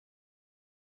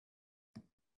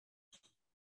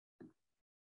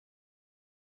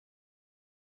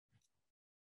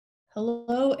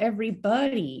Hello,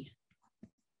 everybody.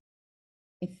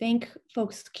 I think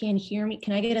folks can hear me.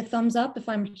 Can I get a thumbs up if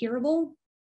I'm hearable?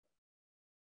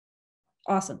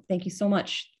 Awesome. Thank you so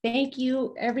much. Thank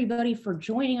you, everybody, for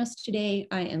joining us today.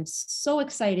 I am so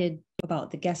excited about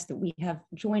the guest that we have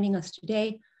joining us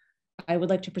today. I would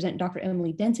like to present Dr.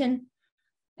 Emily Denton.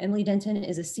 Emily Denton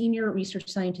is a senior research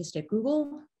scientist at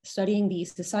Google, studying the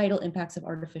societal impacts of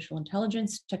artificial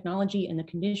intelligence, technology, and the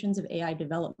conditions of AI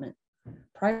development.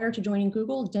 Prior to joining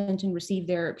Google, Denton received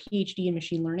their Ph.D. in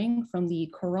machine learning from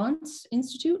the Courant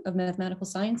Institute of Mathematical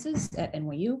Sciences at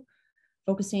NYU,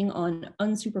 focusing on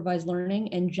unsupervised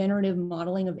learning and generative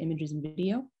modeling of images and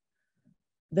video.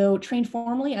 Though trained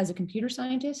formally as a computer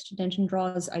scientist, Denton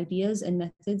draws ideas and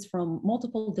methods from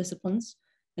multiple disciplines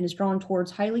and is drawn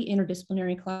towards highly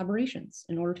interdisciplinary collaborations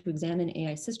in order to examine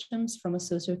AI systems from a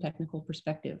socio-technical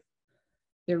perspective.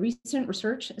 Their recent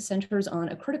research centers on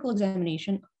a critical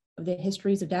examination of the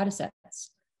histories of datasets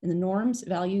and the norms,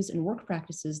 values, and work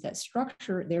practices that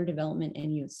structure their development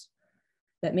and use,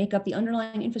 that make up the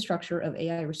underlying infrastructure of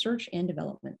AI research and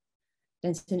development.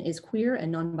 Denton is queer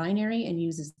and non-binary and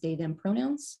uses they, them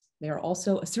pronouns. They are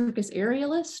also a circus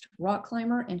aerialist, rock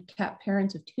climber, and cat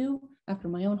parent of two after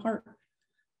my own heart.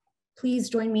 Please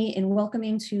join me in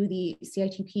welcoming to the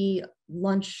CITP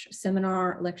Lunch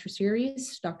Seminar Lecture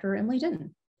Series, Dr. Emily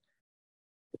Denton.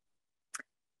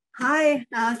 Hi,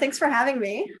 thanks for having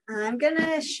me. I'm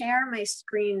gonna share my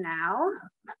screen now.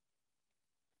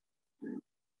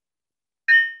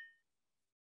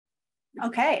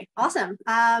 Okay, awesome.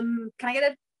 Can I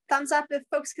get a thumbs up if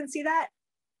folks can see that?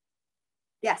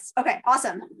 Yes, okay,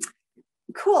 awesome.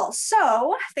 Cool,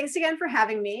 so thanks again for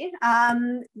having me.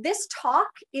 This talk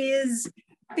is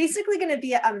basically going to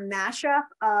be a mashup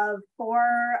of four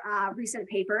recent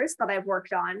papers that I've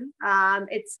worked on.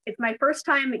 It's my first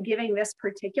time giving this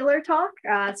particular talk,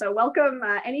 so welcome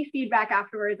any feedback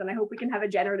afterwards, and I hope we can have a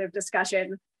generative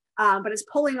discussion. But it's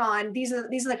pulling on, these are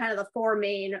the kind of the four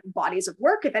main bodies of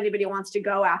work if anybody wants to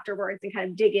go afterwards and kind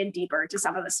of dig in deeper to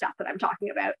some of the stuff that I'm talking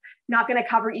about. Not going to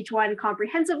cover each one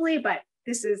comprehensively, but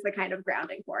this is the kind of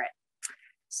grounding for it.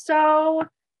 So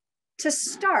to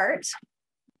start,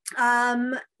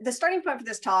 the starting point for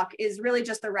this talk is really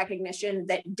just the recognition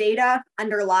that data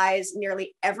underlies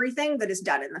nearly everything that is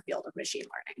done in the field of machine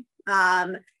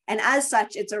learning. And as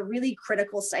such, it's a really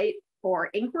critical site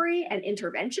for inquiry and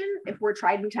intervention if we're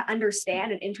trying to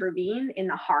understand and intervene in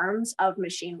the harms of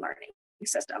machine learning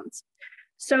systems.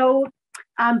 So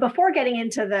before getting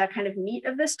into the kind of meat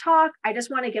of this talk, I just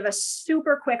want to give a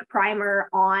super quick primer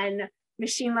on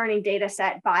machine learning data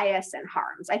set bias and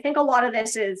harms. I think a lot of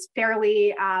this is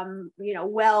fairly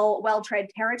well-tread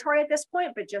territory at this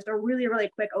point, but just a really, really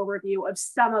quick overview of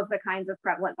some of the kinds of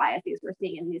prevalent biases we're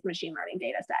seeing in these machine learning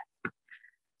data sets.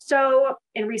 So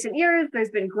in recent years, there's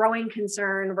been growing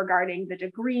concern regarding the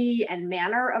degree and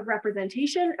manner of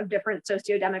representation of different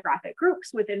socio-demographic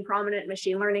groups within prominent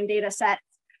machine learning data sets.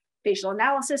 Facial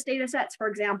analysis data sets, for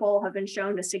example, have been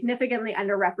shown to significantly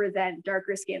underrepresent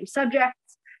darker skinned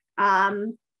subjects.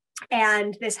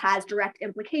 And this has direct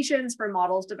implications for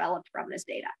models developed from this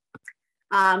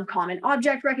data. Common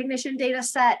object recognition data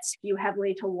sets skew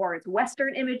heavily towards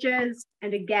Western images.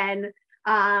 And again,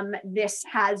 this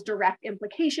has direct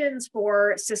implications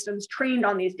for systems trained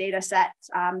on these data sets.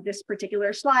 This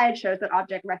particular slide shows that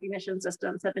object recognition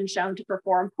systems have been shown to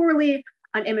perform poorly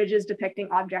on images depicting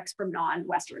objects from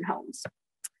non-Western homes.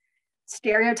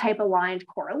 Stereotype-aligned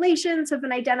correlations have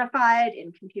been identified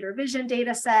in computer vision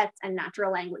data sets and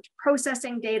natural language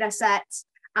processing data sets.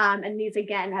 And these,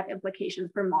 again, have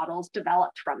implications for models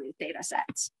developed from these data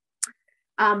sets.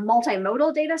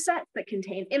 Multimodal data sets that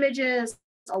contain images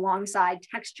alongside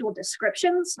textual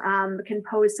descriptions can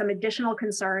pose some additional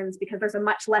concerns because there's a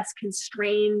much less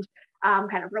constrained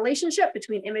kind of relationship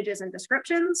between images and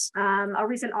descriptions. A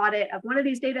recent audit of one of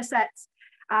these data sets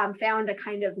found a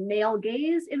kind of male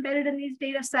gaze embedded in these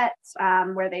data sets,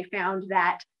 where they found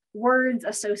that words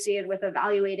associated with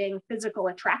evaluating physical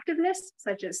attractiveness,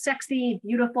 such as sexy,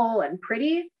 beautiful, and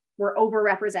pretty, were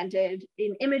overrepresented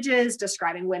in images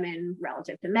describing women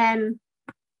relative to men.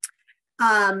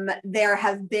 There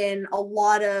have been a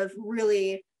lot of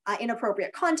really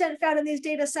inappropriate content found in these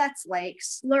data sets, like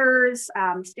slurs,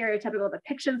 stereotypical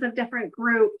depictions of different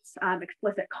groups,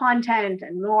 explicit content,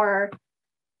 and more.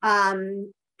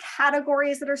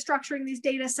 Categories that are structuring these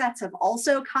data sets have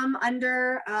also come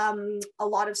under a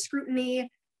lot of scrutiny.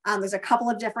 There's a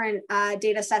couple of different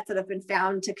data sets that have been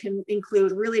found to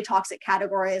include really toxic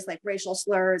categories like racial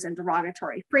slurs and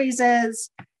derogatory phrases.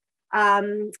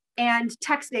 And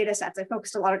text data sets. I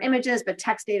focused a lot on images, but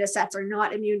text data sets are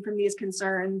not immune from these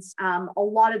concerns. A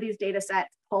lot of these data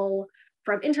sets pull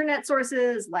from internet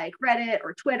sources like Reddit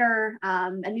or Twitter,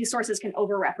 and these sources can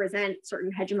overrepresent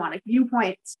certain hegemonic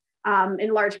viewpoints,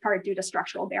 in large part due to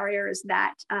structural barriers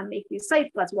that make these sites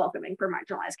less welcoming for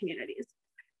marginalized communities.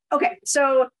 Okay,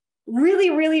 so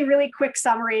really quick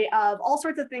summary of all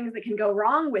sorts of things that can go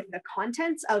wrong with the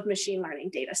contents of machine learning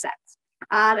data sets.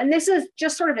 And this is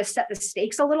just sort of to set the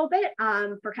stakes a little bit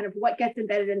for kind of what gets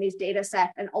embedded in these data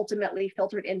sets and ultimately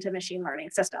filtered into machine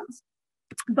learning systems.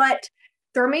 But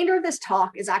the remainder of this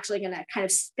talk is actually going to kind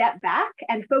of step back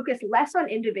and focus less on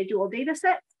individual data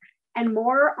sets and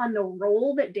more on the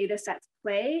role that data sets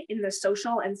play in the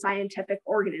social and scientific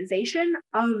organization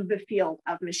of the field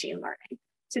of machine learning.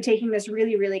 So taking this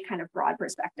really kind of broad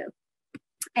perspective.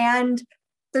 And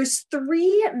there's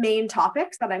three main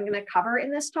topics that I'm going to cover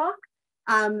in this talk.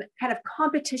 Kind of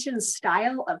competition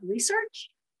style of research,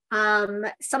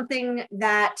 something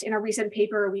that in a recent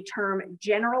paper we term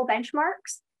general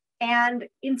benchmarks, and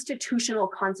institutional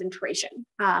concentration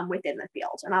within the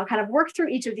field. And I'll kind of work through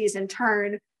each of these in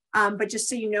turn, but just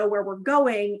so you know where we're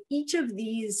going, each of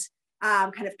these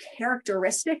kind of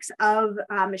characteristics of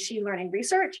machine learning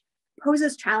research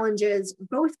poses challenges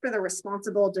both for the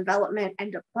responsible development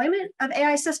and deployment of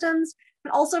AI systems,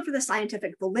 but also for the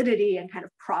scientific validity and kind of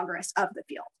progress of the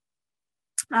field.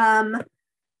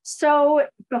 So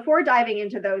before diving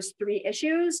into those three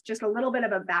issues, just a little bit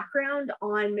of a background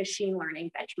on machine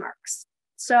learning benchmarks.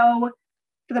 So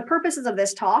for the purposes of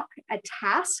this talk, a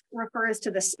task refers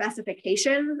to the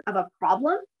specification of a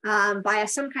problem via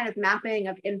some kind of mapping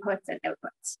of inputs and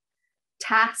outputs.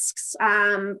 Tasks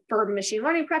for machine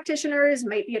learning practitioners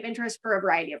might be of interest for a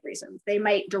variety of reasons. They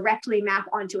might directly map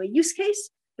onto a use case.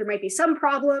 There might be some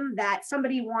problem that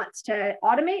somebody wants to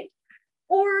automate,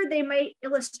 or they might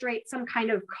illustrate some kind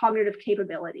of cognitive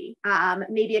capability,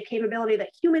 maybe a capability that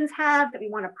humans have that we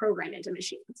want to program into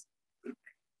machines.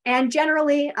 And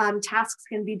generally, tasks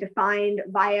can be defined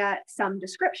via some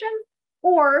description,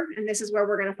 or, and this is where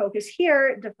we're going to focus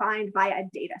here, defined via a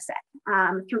data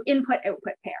set through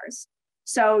input-output pairs.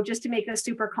 So just to make this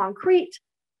super concrete,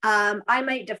 I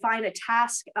might define a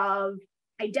task of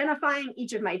identifying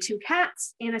each of my two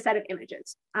cats in a set of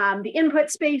images. The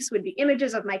input space would be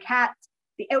images of my cats.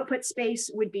 The output space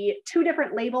would be two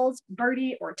different labels,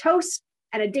 birdie or toast,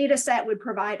 and a data set would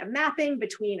provide a mapping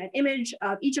between an image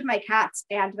of each of my cats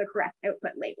and the correct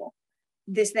output label.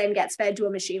 This then gets fed to a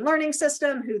machine learning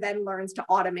system who then learns to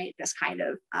automate this kind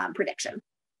of prediction.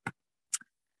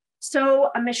 So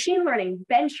a machine learning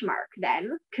benchmark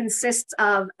then consists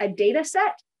of a data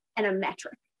set and a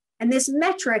metric. And this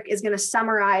metric is going to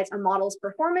summarize a model's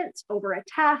performance over a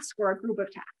task or a group of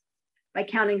tasks by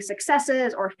counting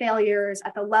successes or failures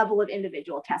at the level of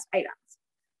individual test items.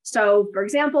 So for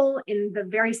example, in the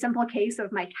very simple case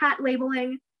of my cat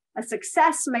labeling, a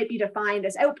success might be defined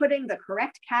as outputting the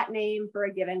correct cat name for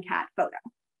a given cat photo.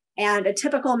 And a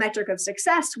typical metric of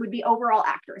success would be overall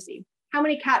accuracy. How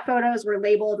many cat photos were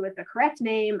labeled with the correct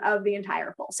name of the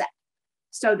entire full set?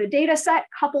 So the data set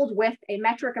coupled with a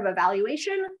metric of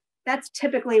evaluation, that's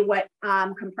typically what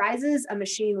comprises a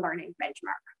machine learning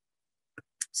benchmark.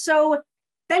 So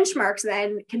benchmarks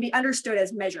then can be understood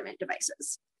as measurement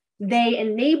devices. They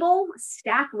enable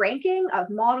stack ranking of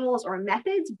models or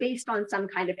methods based on some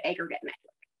kind of aggregate metric.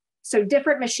 So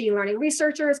different machine learning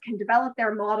researchers can develop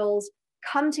their models,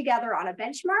 come together on a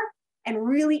benchmark, and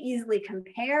really easily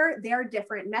compare their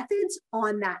different methods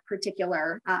on that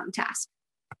particular task.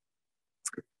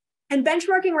 And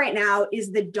benchmarking right now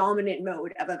is the dominant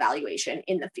mode of evaluation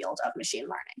in the field of machine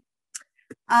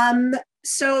learning.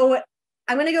 So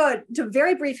I'm going to go to a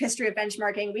very brief history of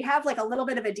benchmarking. We have like a little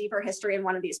bit of a deeper history in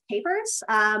one of these papers,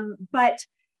 but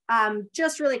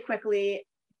just really quickly,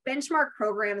 benchmark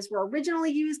programs were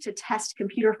originally used to test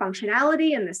computer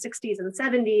functionality in the 60s and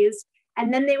 70s,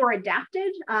 and then they were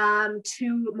adapted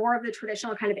to more of the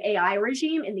traditional kind of AI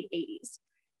regime in the 80s.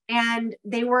 And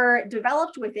they were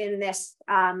developed within this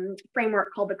framework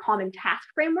called the Common Task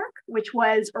Framework, which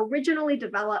was originally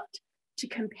developed to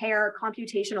compare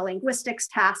computational linguistics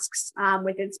tasks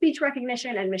within speech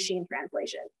recognition and machine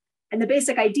translation. And the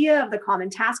basic idea of the Common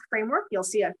Task Framework, you'll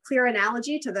see a clear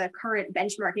analogy to the current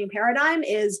benchmarking paradigm,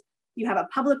 is you have a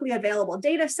publicly available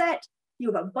data set,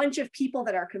 you have a bunch of people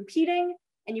that are competing,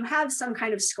 and you have some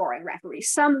kind of scoring referee,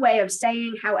 some way of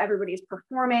saying how everybody's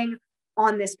performing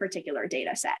on this particular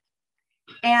data set.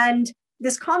 And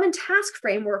this Common Task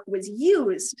Framework was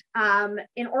used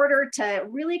in order to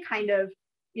really kind of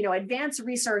advance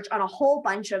research on a whole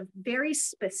bunch of very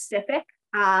specific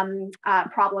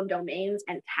problem domains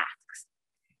and tasks.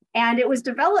 And it was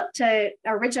developed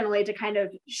originally to kind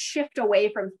of shift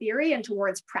away from theory and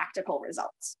towards practical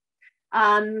results.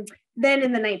 Then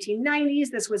in the 1990s,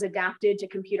 this was adapted to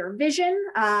computer vision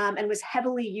and was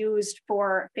heavily used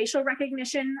for facial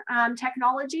recognition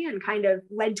technology and kind of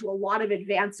led to a lot of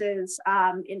advances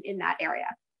in that area.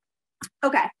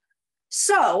 Okay,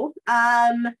 so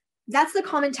that's the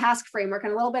common task framework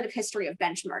and a little bit of history of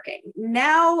benchmarking.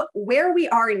 Now, where we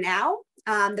are now,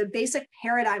 the basic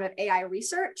paradigm of AI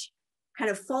research kind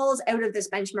of falls out of this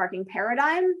benchmarking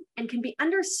paradigm and can be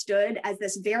understood as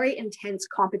this very intense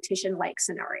competition-like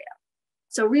scenario.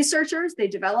 So researchers, they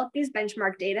develop these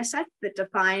benchmark data sets that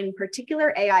define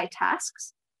particular AI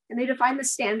tasks, and they define the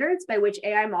standards by which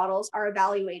AI models are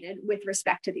evaluated with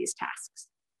respect to these tasks.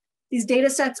 These data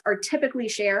sets are typically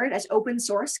shared as open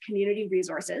source community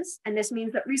resources, and this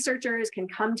means that researchers can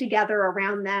come together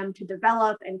around them to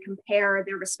develop and compare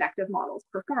their respective models'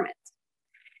 performance.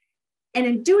 And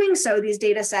in doing so, these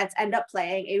data sets end up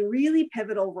playing a really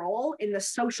pivotal role in the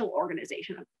social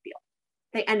organization of the field.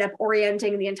 They end up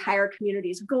orienting the entire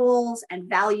community's goals and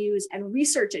values and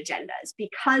research agendas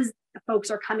because the folks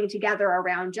are coming together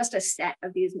around just a set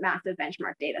of these massive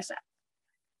benchmark data sets.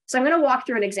 So I'm going to walk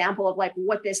through an example of like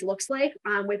what this looks like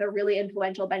with a really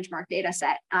influential benchmark data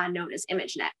set known as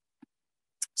ImageNet.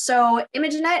 So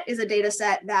ImageNet is a data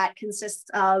set that consists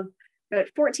of about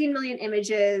 14 million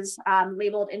images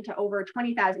labeled into over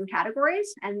 20,000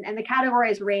 categories. And the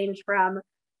categories range from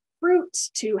fruit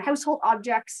to household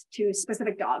objects to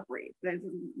specific dog breeds. There's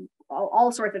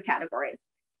all sorts of categories.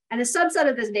 And a subset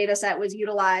of this data set was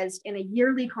utilized in a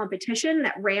yearly competition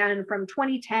that ran from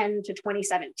 2010 to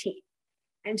 2017.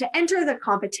 And to enter the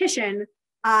competition,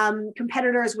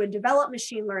 competitors would develop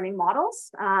machine learning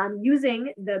models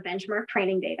using the benchmark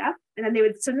training data, and then they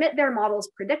would submit their models'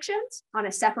 predictions on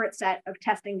a separate set of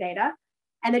testing data.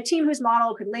 And the team whose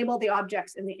model could label the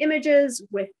objects in the images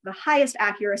with the highest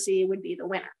accuracy would be the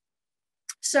winner.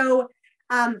 So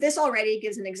this already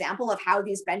gives an example of how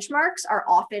these benchmarks are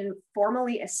often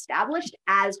formally established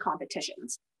as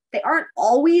competitions. They aren't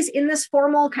always in this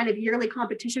formal kind of yearly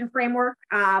competition framework,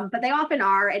 but they often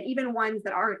are. And even ones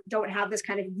that don't have this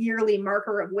kind of yearly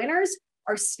marker of winners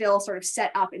are still sort of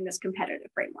set up in this competitive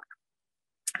framework.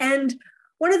 And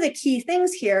one of the key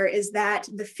things here is that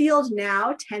the field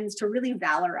now tends to really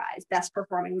valorize best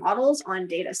performing models on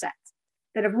data sets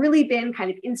that have really been kind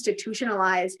of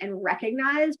institutionalized and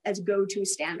recognized as go-to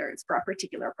standards for a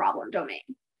particular problem domain.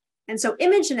 And so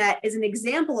ImageNet is an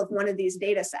example of one of these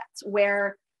data sets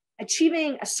where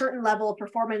achieving a certain level of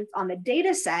performance on the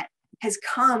data set has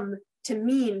come to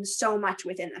mean so much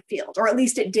within the field, or at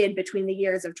least it did between the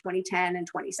years of 2010 and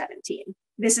 2017.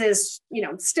 This is,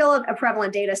 still a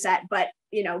prevalent data set, but,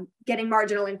 getting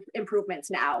marginal improvements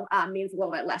now means a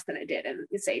little bit less than it did in,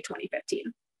 say, 2015.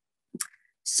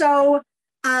 So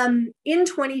in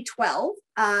 2012,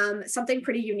 something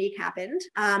pretty unique happened.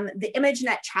 The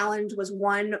ImageNet challenge was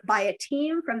won by a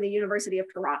team from the University of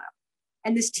Toronto.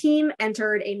 And this team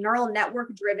entered a neural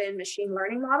network-driven machine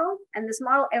learning model, and this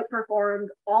model outperformed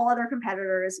all other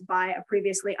competitors by a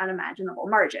previously unimaginable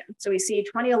margin. So we see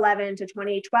 2011 to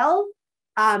 2012,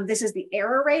 this is the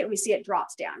error rate. We see it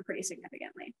drops down pretty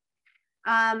significantly.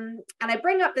 And I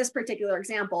bring up this particular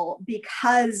example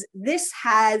because this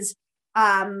has,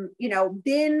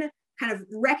 been kind of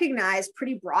recognized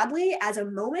pretty broadly as a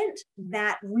moment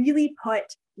that really put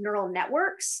neural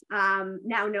networks,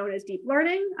 now known as deep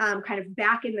learning, kind of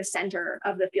back in the center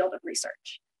of the field of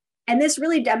research. And this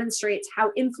really demonstrates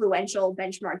how influential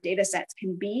benchmark data sets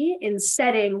can be in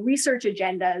setting research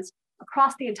agendas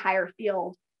across the entire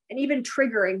field and even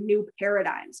triggering new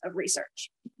paradigms of research.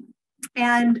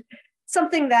 And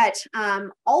something that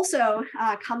also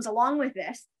comes along with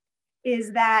this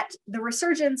is that the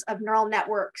resurgence of neural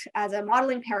networks as a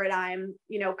modeling paradigm,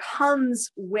 comes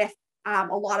with a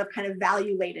lot of kind of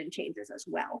value-laden changes as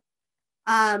well.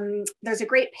 There's a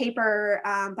great paper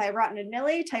by Rotten and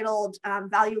Milley titled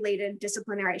Value-Laden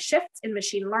Disciplinary Shifts in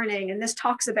Machine Learning. And this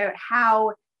talks about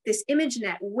how this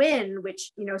ImageNet win,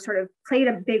 which sort of played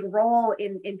a big role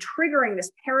in triggering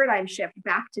this paradigm shift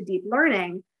back to deep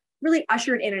learning, really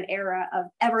ushered in an era of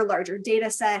ever larger data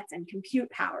sets and compute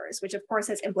powers, which of course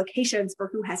has implications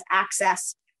for who has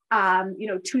access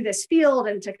to this field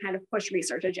and to kind of push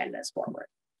research agendas forward.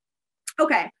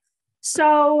 Okay,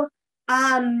 so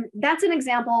that's an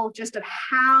example just of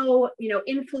how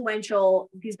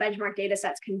influential these benchmark data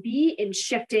sets can be in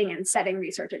shifting and setting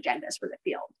research agendas for the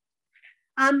field.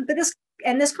 But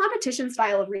this competition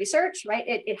style of research, right,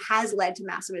 it has led to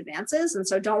massive advances, and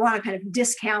so don't want to kind of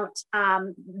discount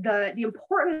the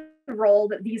important role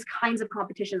that these kinds of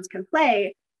competitions can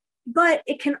play, but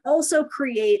it can also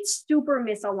create super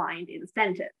misaligned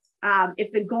incentives.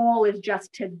 if the goal is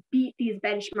just to beat these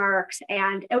benchmarks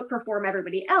and outperform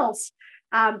everybody else,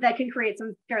 that can create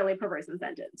some fairly perverse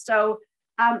incentives. So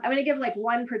I'm going to give like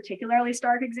one particularly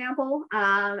stark example,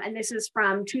 and this is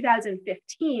from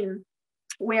 2015,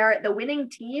 where the winning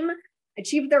team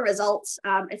achieved their results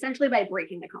essentially by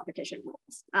breaking the competition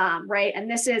rules, right? And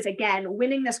this is, again,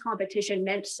 winning this competition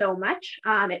meant so much.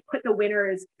 It put the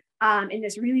winners in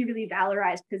this really, really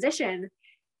valorized position.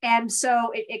 And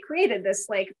so it created this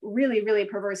like really, really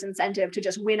perverse incentive to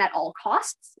just win at all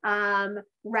costs,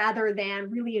 rather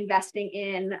than really investing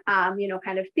in,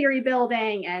 kind of theory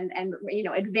building and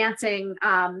advancing,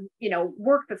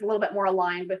 work that's a little bit more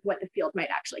aligned with what the field might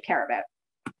actually care about.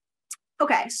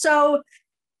 Okay, so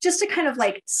just to kind of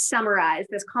like summarize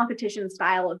this competition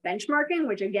style of benchmarking,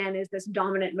 which again is this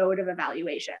dominant mode of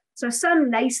evaluation. So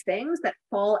some nice things that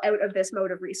fall out of this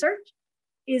mode of research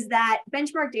is that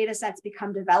benchmark data sets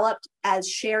become developed as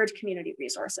shared community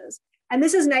resources. And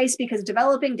this is nice because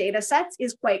developing data sets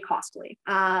is quite costly.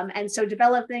 And so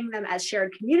developing them as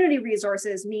shared community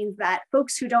resources means that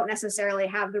folks who don't necessarily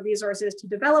have the resources to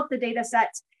develop the data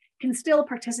sets can still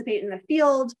participate in the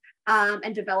field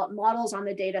and develop models on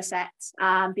the data sets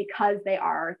because they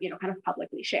are kind of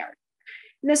publicly shared.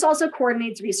 And this also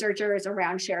coordinates researchers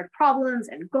around shared problems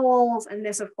and goals, and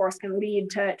this, of course, can lead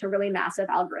to really massive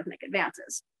algorithmic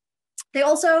advances. They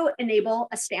also enable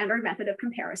a standard method of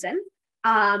comparison,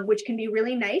 which can be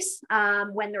really nice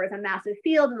when there is a massive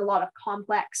field and a lot of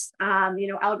complex,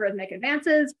 algorithmic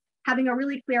advances. Having a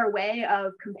really clear way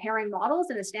of comparing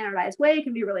models in a standardized way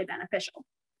can be really beneficial.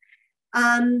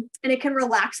 And it can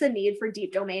relax the need for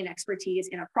deep domain expertise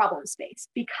in a problem space.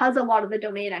 Because a lot of the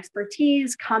domain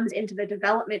expertise comes into the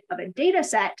development of a data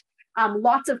set,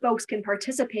 lots of folks can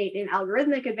participate in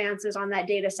algorithmic advances on that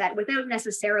data set without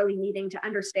necessarily needing to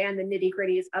understand the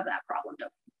nitty-gritties of that problem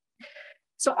domain.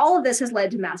 So all of this has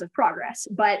led to massive progress,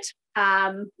 but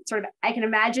I can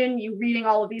imagine you reading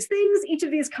all of these things. Each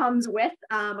of these comes with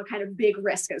a kind of big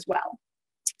risk as well.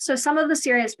 So some of the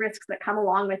serious risks that come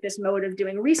along with this mode of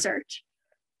doing research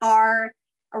are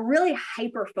a really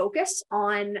hyper focus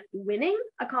on winning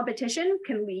a competition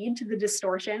can lead to the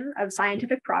distortion of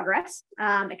scientific progress.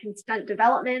 It can stunt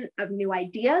development of new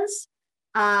ideas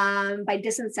by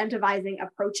disincentivizing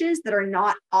approaches that are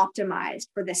not optimized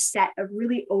for this set of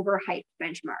really overhyped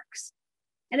benchmarks.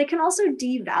 And it can also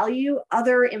devalue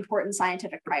other important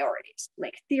scientific priorities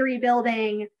like theory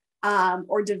building,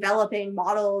 or developing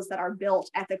models that are built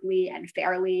ethically and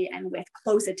fairly and with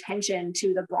close attention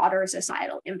to the broader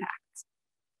societal impacts.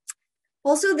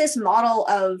 Also, this model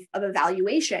of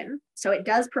evaluation, so it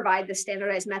does provide the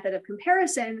standardized method of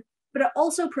comparison, but it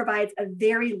also provides a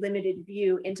very limited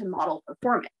view into model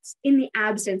performance in the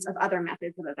absence of other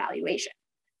methods of evaluation.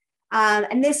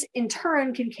 And this in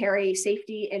turn can carry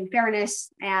safety and fairness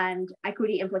and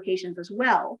equity implications as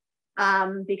well.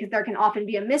 Because there can often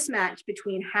be a mismatch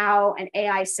between how an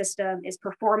AI system is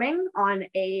performing on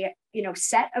a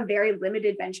set of very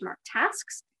limited benchmark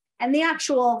tasks and the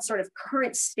actual sort of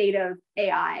current state of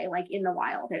AI, like in the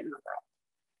wild and in the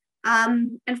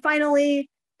world. And finally,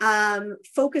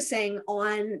 focusing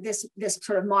on this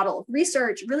sort of model of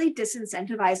research really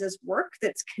disincentivizes work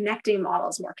that's connecting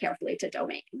models more carefully to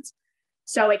domains.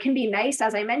 So it can be nice,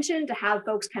 as I mentioned, to have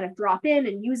folks kind of drop in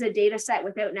and use a data set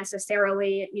without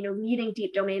necessarily, needing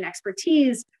deep domain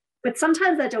expertise. But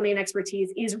sometimes that domain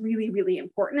expertise is really, really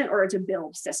important in order to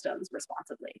build systems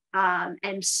responsibly.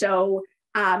 And so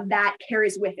that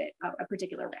carries with it a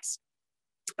particular risk.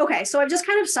 Okay, so I've just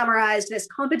kind of summarized this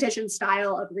competition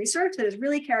style of research that is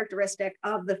really characteristic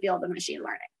of the field of machine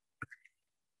learning.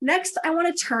 Next, I want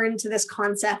to turn to this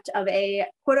concept of a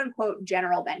quote unquote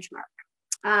general benchmark.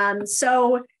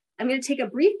 So I'm going to take a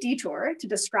brief detour to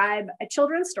describe a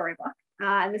children's storybook,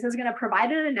 and this is going to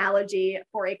provide an analogy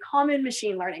for a common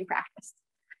machine learning practice.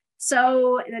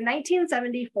 So in the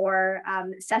 1974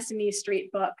 Sesame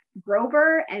Street book,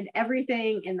 Grover and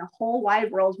Everything in the Whole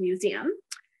Wide World Museum,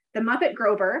 the Muppet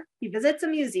Grover, he visits a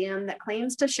museum that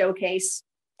claims to showcase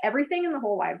everything in the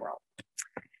whole wide world.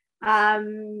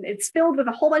 It's filled with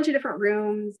a whole bunch of different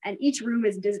rooms, and each room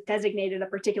is designated a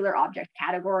particular object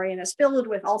category and is filled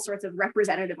with all sorts of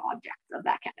representative objects of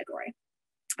that category.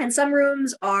 And some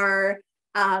rooms are,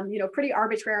 pretty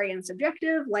arbitrary and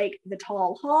subjective, like the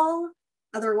tall hall.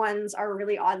 Other ones are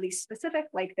really oddly specific,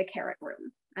 like the carrot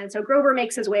room. And so Grover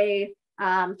makes his way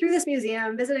through this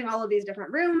museum, visiting all of these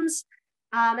different rooms.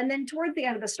 And then toward the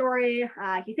end of the story,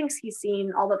 he thinks he's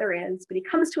seen all that there is, but he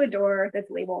comes to a door that's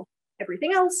labeled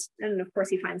everything else. And of course,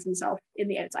 he finds himself in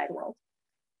the outside world.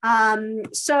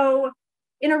 So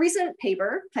In a recent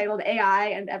paper titled AI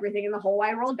and Everything in the Whole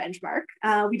Wide World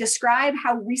Benchmark, we describe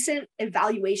how recent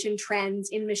evaluation trends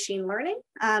in machine learning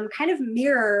kind of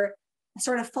mirror a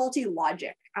sort of faulty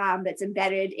logic that's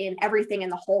embedded in Everything in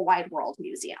the Whole Wide World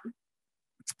Museum.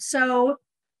 So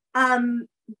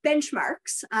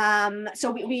benchmarks,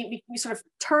 so we sort of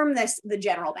term this the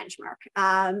general benchmark,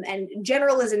 and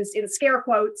general is in scare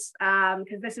quotes,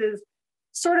 because this is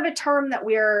sort of a term that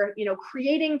we're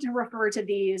creating to refer to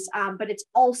these, but it's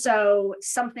also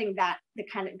something that the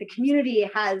community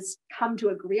has come to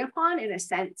agree upon in a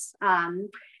sense.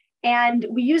 And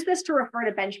we use this to refer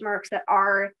to benchmarks that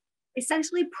are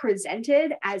essentially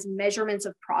presented as measurements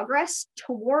of progress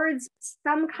towards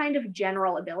some kind of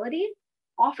general ability,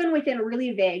 often within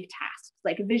really vague tasks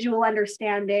like visual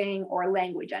understanding or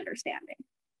language understanding.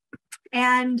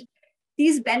 And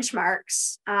these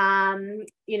benchmarks,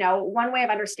 one way of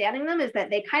understanding them is that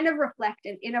they kind of reflect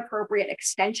an inappropriate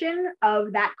extension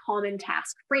of that common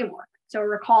task framework. So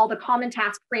recall, the common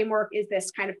task framework is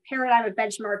this kind of paradigm of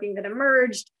benchmarking that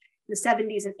emerged in the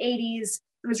 70s and 80s.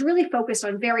 It was really focused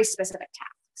on very specific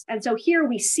tasks. And so here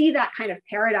we see that kind of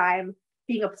paradigm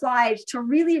being applied to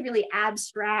really, really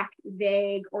abstract,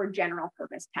 vague, or general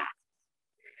purpose tasks.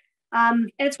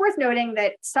 And it's worth noting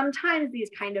that sometimes these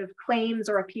kind of claims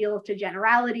or appeals to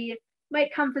generality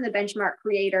might come from the benchmark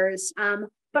creators,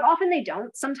 but often they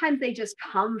don't. Sometimes they just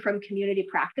come from community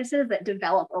practices that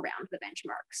develop around the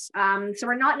benchmarks. So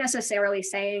we're not necessarily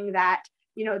saying that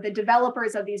the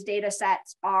developers of these data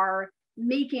sets are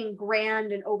making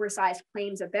grand and oversized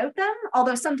claims about them,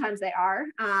 although sometimes they are.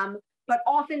 But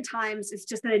oftentimes it's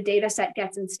just that a data set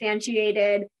gets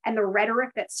instantiated and the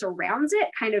rhetoric that surrounds it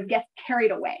kind of gets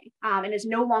carried away and is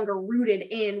no longer rooted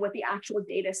in what the actual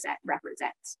data set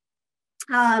represents.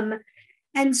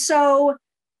 And so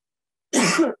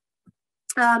it's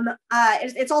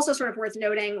also sort of worth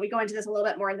noting, we go into this a little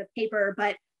bit more in the paper,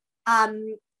 but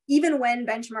even when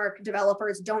benchmark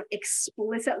developers don't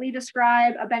explicitly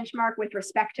describe a benchmark with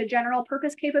respect to general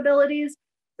purpose capabilities,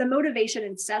 the motivation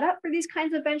and setup for these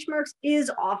kinds of benchmarks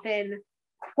is often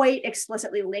quite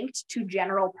explicitly linked to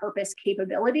general purpose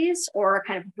capabilities or a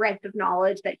kind of breadth of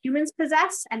knowledge that humans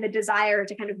possess and the desire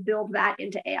to kind of build that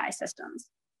into AI systems.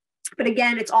 But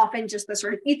again, it's often just the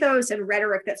sort of ethos and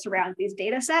rhetoric that surrounds these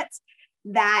data sets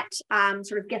that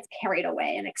sort of gets carried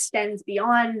away and extends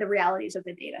beyond the realities of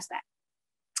the data set.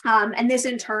 And this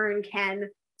in turn can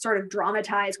sort of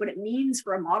dramatize what it means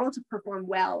for a model to perform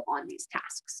well on these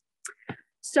tasks.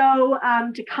 So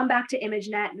to come back to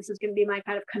ImageNet, this is going to be my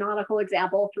kind of canonical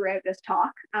example throughout this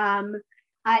talk.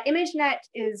 ImageNet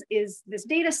is this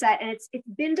data set, and it's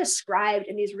been described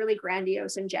in these really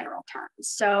grandiose and general terms.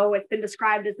 So it's been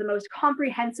described as the most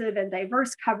comprehensive and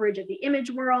diverse coverage of the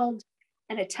image world,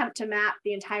 an attempt to map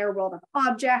the entire world of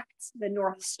objects, the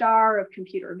North Star of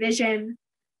computer vision.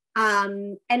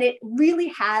 And it really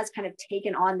has kind of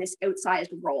taken on this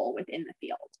outsized role within the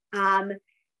field.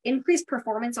 Increased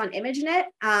performance on ImageNet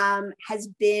has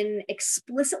been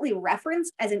explicitly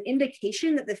referenced as an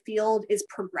indication that the field is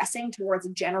progressing towards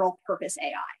general purpose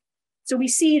AI. So we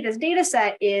see this data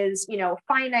set is,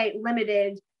 finite,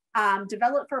 limited,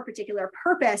 developed for a particular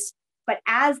purpose, but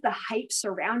as the hype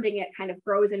surrounding it kind of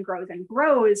grows and grows and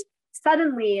grows,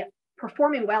 suddenly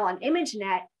performing well on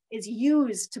ImageNet is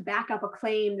used to back up a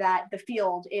claim that the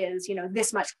field is,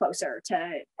 this much closer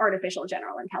to artificial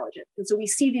general intelligence. And so we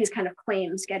see these kind of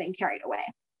claims getting carried away.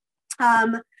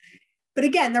 But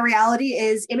again, the reality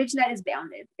is ImageNet is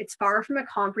bounded. It's far from a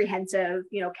comprehensive,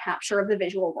 capture of the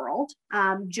visual world.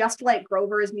 Just like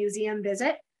Grover's museum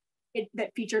visit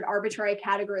that featured arbitrary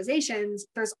categorizations,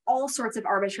 there's all sorts of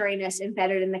arbitrariness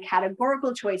embedded in the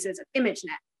categorical choices of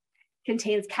ImageNet.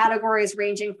 Contains categories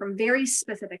ranging from very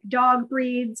specific dog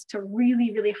breeds to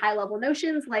really, really high level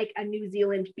notions like a New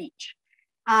Zealand beach.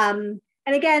 And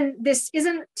again, this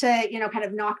isn't to, kind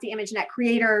of knock the ImageNet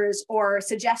creators or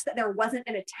suggest that there wasn't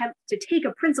an attempt to take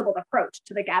a principled approach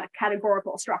to the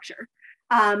categorical structure.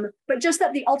 But just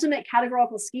that the ultimate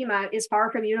categorical schema is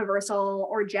far from universal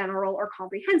or general or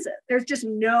comprehensive. There's just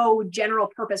no general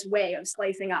purpose way of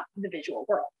slicing up the visual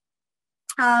world.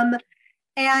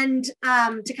 And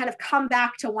to kind of come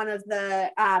back to one of the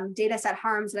data set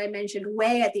harms that I mentioned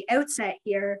way at the outset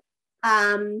here,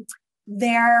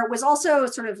 there was also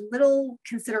sort of little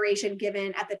consideration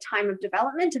given at the time of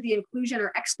development to the inclusion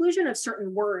or exclusion of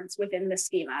certain words within the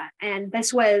schema. And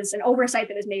this was an oversight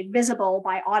that was made visible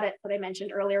by audits that I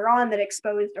mentioned earlier on that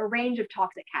exposed a range of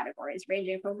toxic categories,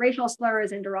 ranging from racial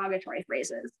slurs and derogatory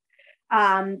phrases.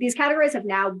 These categories have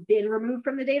now been removed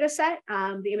from the data set.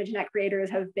 The ImageNet creators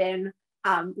have been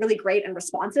really great and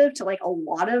responsive to like a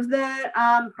lot of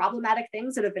the problematic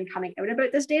things that have been coming out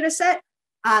about this data set.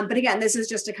 But again, this is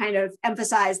just to kind of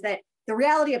emphasize that the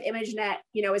reality of ImageNet,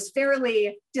 is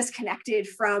fairly disconnected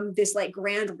from this like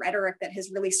grand rhetoric that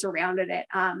has really surrounded it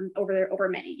over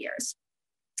many years.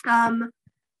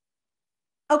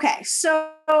 Okay, so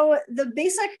the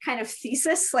basic kind of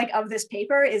thesis of this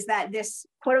paper is that this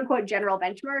quote unquote general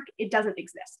benchmark, it doesn't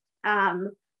exist,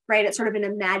 right? It's sort of an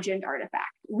imagined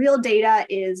artifact. Real data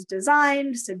is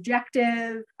designed,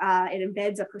 subjective, it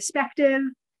embeds a perspective.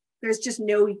 There's just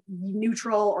no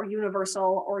neutral or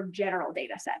universal or general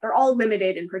data set. They're all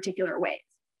limited in particular ways.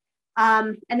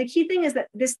 And the key thing is that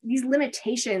these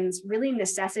limitations really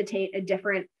necessitate a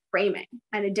different framing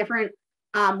and a different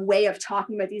way of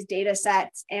talking about these data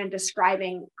sets and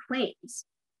describing claims.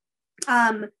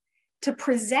 To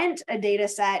present a data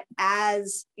set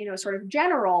as, sort of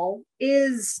general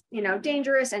is,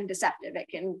 dangerous and deceptive. It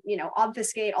can,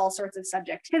 obfuscate all sorts of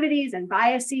subjectivities and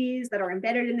biases that are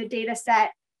embedded in the data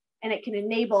set, and it can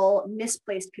enable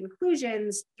misplaced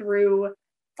conclusions through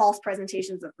false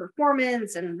presentations of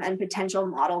performance and potential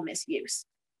model misuse.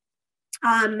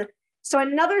 So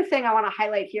another thing I want to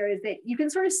highlight here is that you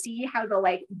can sort of see how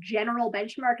the general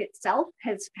benchmark itself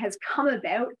has come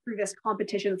about through this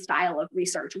competition style of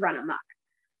research run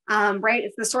amok, right?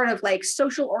 It's the sort of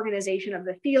social organization of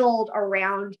the field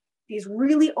around these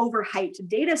really overhyped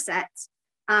data sets.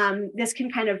 This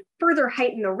can kind of further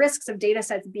heighten the risks of data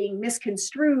sets being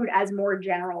misconstrued as more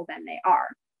general than they are.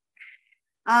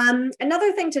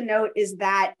 Another thing to note is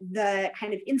that the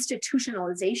kind of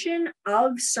institutionalization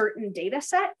of certain data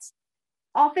sets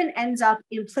often ends up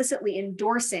implicitly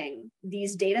endorsing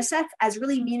these data sets as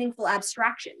really meaningful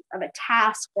abstractions of a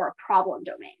task or a problem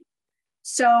domain.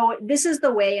 So this is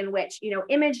the way in which,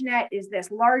 ImageNet is this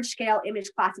large-scale image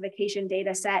classification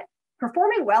data set.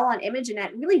 Performing well on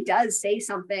ImageNet really does say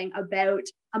something about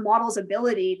a model's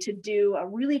ability to do a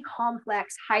really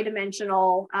complex,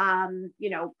 high-dimensional,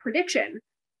 prediction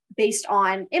based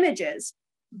on images,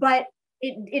 but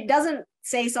it doesn't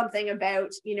say something about,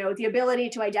 the ability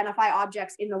to identify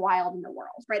objects in the wild in the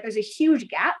world, right? There's a huge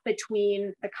gap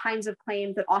between the kinds of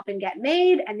claims that often get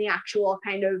made and the actual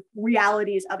kind of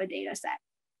realities of a data set.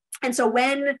 And so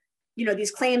when,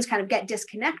 these claims kind of get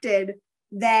disconnected,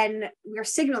 then we're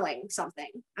signaling something,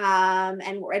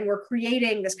 and we're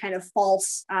creating this kind of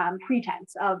false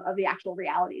pretense of the actual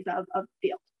realities of the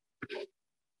field.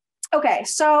 Okay,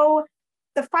 so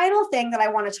the final thing that I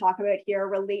want to talk about here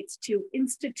relates to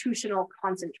institutional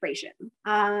concentration.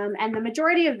 And the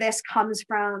majority of this comes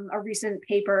from a recent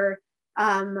paper,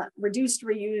 Reduced,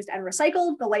 Reused, and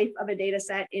Recycled, the Life of a Data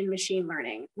Set in Machine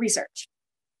Learning Research.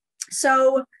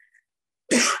 So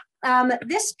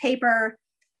this paper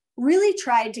really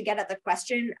tried to get at the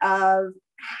question of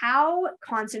how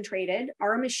concentrated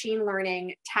are machine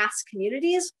learning task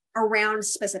communities around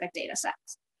specific data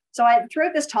sets. So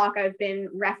throughout this talk, I've been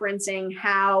referencing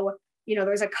how,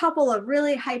 there's a couple of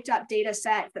really hyped up data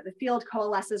sets that the field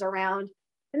coalesces around.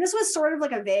 And this was sort of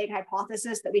like a vague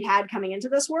hypothesis that we had coming into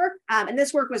this work. And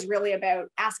this work was really about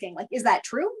asking, is that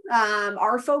true?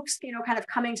 Are folks, kind of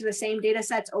coming to the same data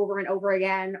sets over and over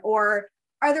again? Or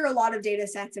are there a lot of data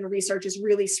sets and research is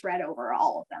really spread over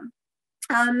all of them?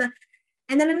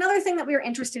 And then another thing that we were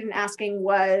interested in asking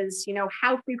was,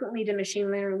 how frequently do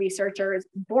machine learning researchers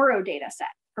borrow data sets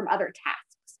from other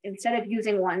tasks instead of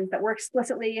using ones that were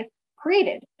explicitly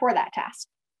created for that task?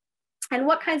 And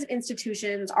what kinds of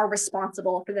institutions are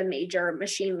responsible for the major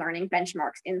machine learning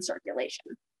benchmarks in circulation?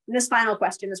 And this final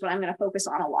question is what I'm going to focus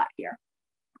on a lot here.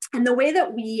 And the way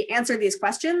that we answered these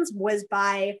questions was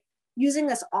by using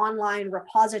this online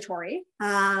repository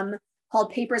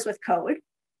called Papers with Code.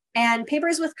 And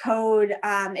Papers with Code,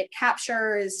 it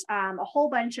captures a whole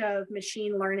bunch of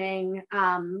machine learning,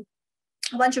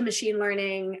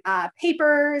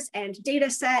 papers and data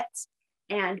sets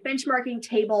and benchmarking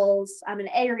tables, and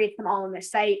aggregates them all on the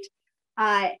site.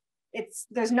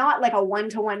 There's not like a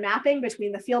one-to-one mapping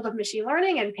between the field of machine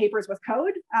learning and Papers with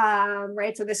Code,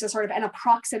 right? So this is sort of an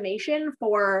approximation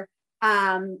for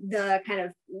the kind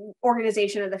of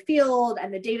organization of the field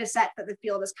and the data set that the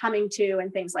field is coming to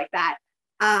and things like that.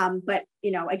 But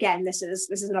again, this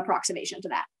is an approximation to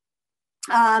that.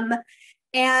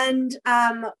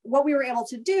 What we were able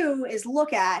to do is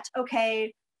look at,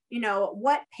 okay,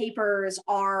 what papers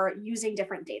are using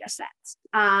different data sets?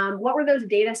 What were those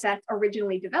data sets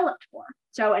originally developed for?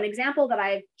 So an example that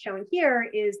I've shown here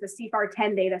is the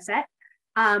CIFAR-10 data set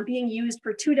being used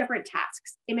for two different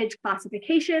tasks, image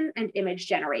classification and image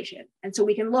generation. And so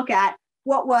we can look at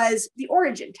what was the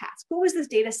origin task? What was this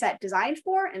data set designed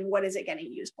for, and what is it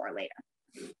getting used for later?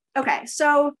 Okay,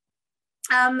 so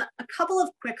a couple of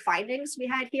quick findings we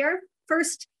had here.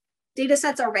 First, data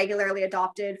sets are regularly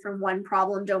adopted from one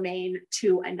problem domain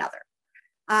to another.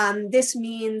 This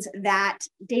means that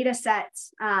data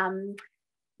sets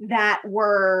that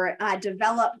were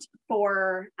developed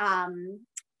for,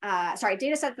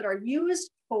 data sets that are used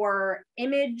for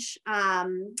image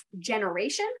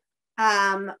generation,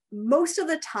 most of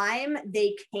the time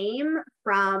they came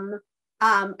from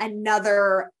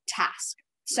another task.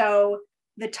 So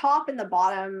the top and the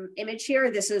bottom image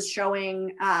here, this is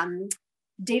showing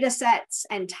data sets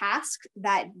and tasks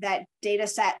data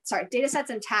sets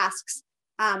and tasks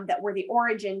that were the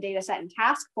origin data set and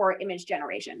task for image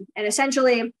generation. And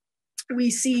essentially,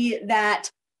 we see that,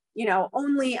 you know,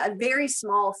 only a very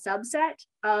small subset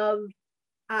of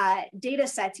data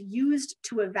sets used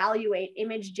to evaluate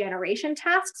image generation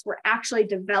tasks were actually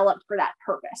developed for that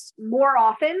purpose. More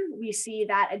often, we see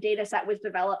that a data set was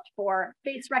developed for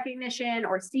face recognition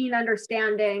or scene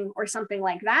understanding or something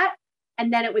like that,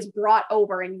 and then it was brought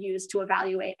over and used to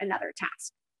evaluate another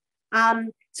task.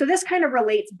 So this kind of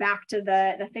relates back to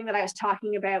the thing that I was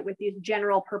talking about with these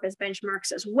general purpose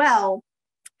benchmarks as well,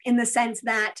 in the sense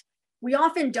that we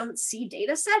often don't see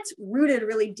data sets rooted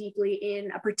really deeply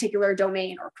in a particular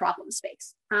domain or problem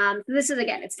space. So this is,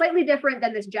 again, it's slightly different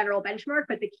than this general benchmark,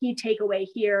 but the key takeaway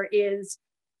here is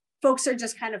folks are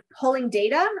just kind of pulling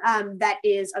data that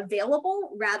is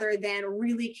available rather than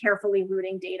really carefully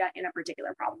rooting data in a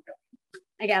particular problem domain.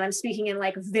 Again, I'm speaking in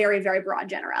like very, very broad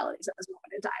generalities at this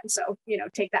moment in time. So, you know,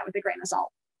 take that with a grain of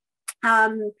salt.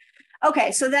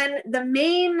 Okay, so then the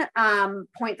main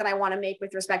point that I want to make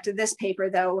with respect to this paper,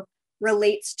 though,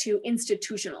 relates to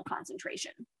institutional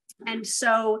concentration. And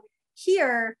so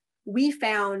here we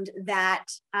found that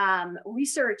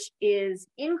research is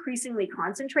increasingly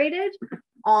concentrated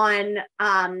on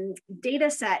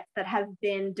data sets that have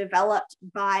been developed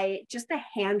by just a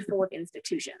handful of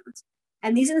institutions.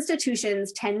 And these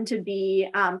institutions tend to be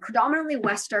predominantly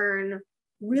Western,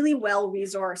 really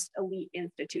well-resourced elite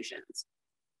institutions.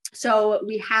 So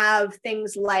we have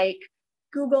things like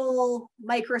Google,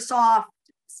 Microsoft,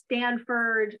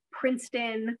 Stanford,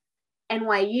 Princeton,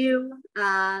 NYU.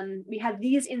 We have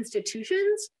these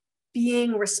institutions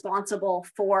being responsible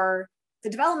for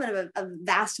the development of a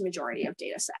vast majority of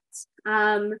data sets.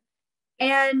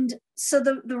 And so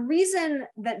the reason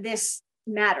that this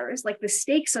matters, like the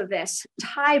stakes of this,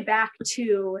 tie back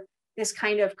to this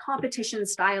kind of competition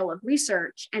style of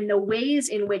research and the ways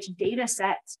in which data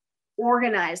sets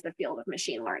organize the field of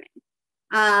machine learning.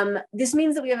 This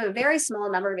means that we have a very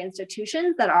small number of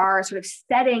institutions that are sort of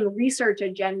setting research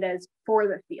agendas for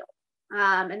the field.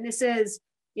 And this is,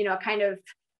 you know, a kind of,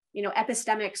 you know,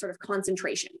 epistemic sort of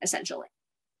concentration, essentially.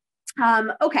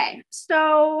 Okay,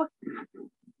 so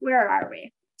where are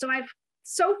we? So I've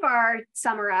so far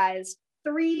summarized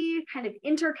 3 kind of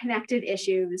interconnected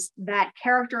issues that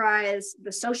characterize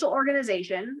the social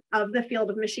organization of the field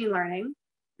of machine learning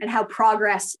and how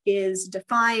progress is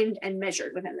defined and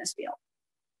measured within this field.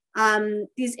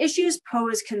 These issues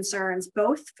pose concerns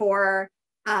both for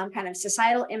kind of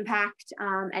societal impact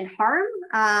and harm,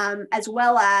 as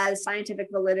well as scientific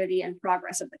validity and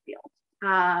progress of the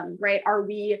field, right? Are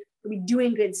we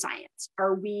doing good science?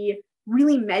 Are we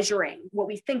really measuring what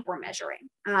we think we're measuring?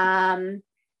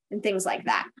 And things like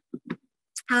that.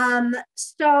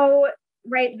 So,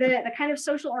 right, the kind of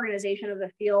social organization of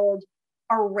the field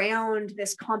around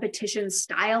this competition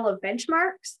style of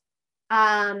benchmarks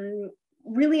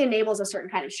really enables a certain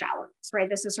kind of shallowness, right?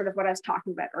 This is sort of what I was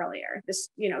talking about earlier. This,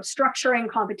 you know, structuring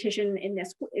competition in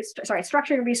this,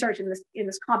 structuring research in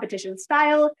this competition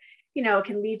style, you know,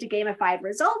 can lead to gamified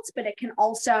results, but it can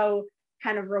also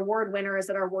kind of reward winners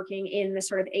that are working in this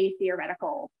sort of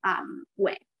atheoretical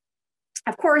way.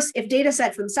 Of course, if data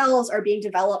sets themselves are being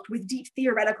developed with deep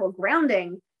theoretical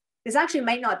grounding, this actually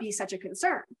might not be such a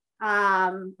concern,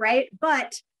 right?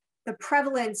 But the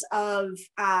prevalence of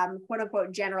quote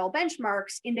unquote general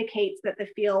benchmarks indicates that the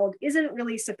field isn't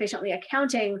really sufficiently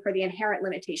accounting for the inherent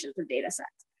limitations of data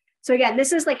sets. So again,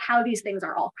 this is like how these things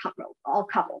are all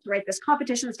coupled, right? This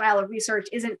competition style of research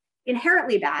isn't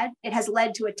inherently bad. It has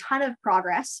led to a ton of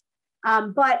progress,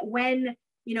 but when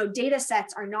you know, data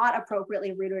sets are not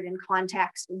appropriately rooted in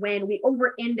context, when we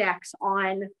over-index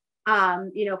on,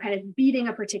 you know, kind of beating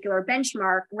a particular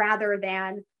benchmark rather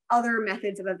than other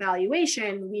methods of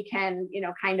evaluation, we can, you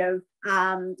know, kind of,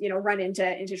 you know, run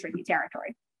into tricky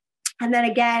territory. And then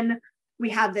again, we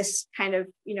have this kind of,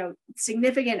 you know,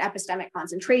 significant epistemic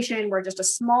concentration where just a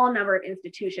small number of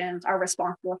institutions are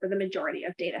responsible for the majority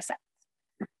of data sets.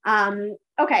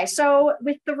 Okay, so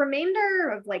with the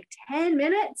remainder of like 10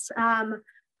 minutes,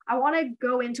 I want to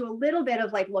go into a little bit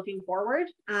of like looking forward.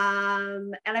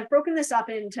 And I've broken this up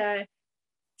into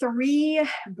three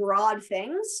broad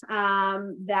things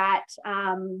that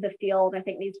the field, I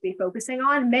think, needs to be focusing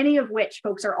on, many of which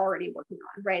folks are already working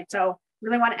on, right? So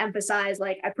really want to emphasize,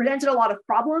 like, I presented a lot of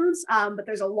problems, but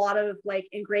there's a lot of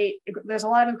there's a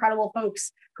lot of incredible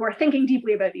folks who are thinking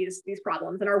deeply about these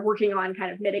problems and are working on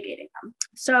kind of mitigating them.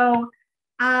 So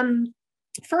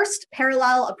first,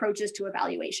 parallel approaches to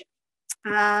evaluation.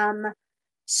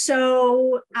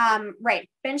 Right,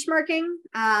 benchmarking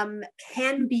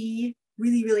can be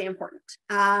really, really important.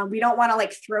 We don't want to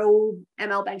like throw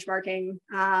ML benchmarking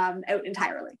out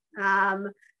entirely,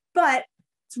 but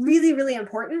it's really, really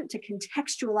important to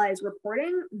contextualize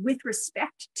reporting with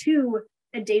respect to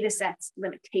a data set's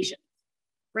limitations,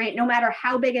 right? No matter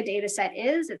how big a data set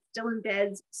is, it still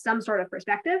embeds some sort of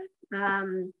perspective,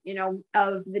 you know,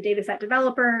 of the data set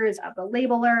developers, of the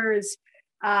labelers,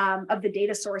 of the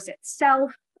data source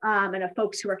itself, and of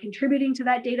folks who are contributing to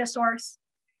that data source.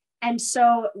 And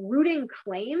so rooting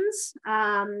claims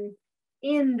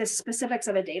in the specifics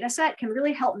of a data set can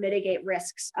really help mitigate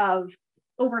risks of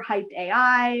overhyped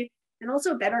AI, and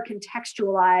also better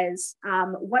contextualize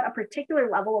what a particular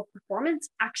level of performance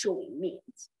actually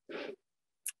means.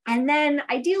 And then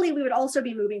ideally, we would also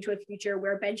be moving to a future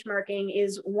where benchmarking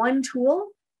is one tool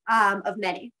of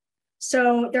many.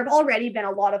 So there have already been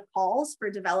a lot of calls for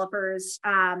developers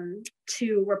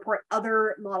to report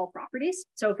other model properties.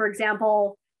 So for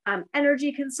example,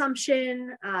 energy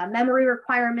consumption, memory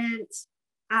requirements,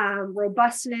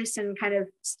 robustness, and kind of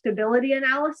stability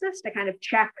analysis to kind of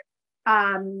check,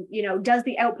 you know, does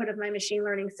the output of my machine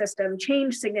learning system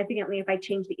change significantly if I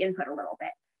change the input a little bit?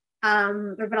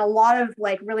 There have been a lot of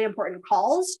like really important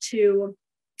calls to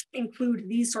include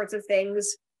these sorts of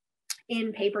things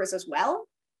in papers as well.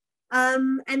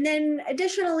 And then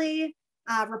additionally,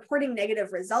 reporting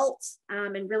negative results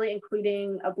and really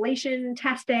including ablation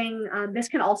testing. This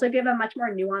can also give a much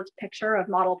more nuanced picture of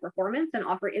model performance and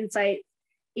offer insight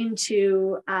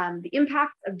into the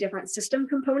impact of different system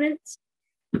components.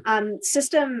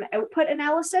 System output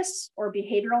analysis, or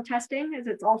behavioral testing, as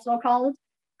it's also called,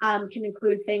 can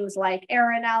include things like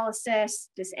error analysis,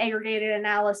 disaggregated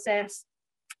analysis,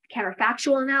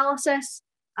 counterfactual analysis.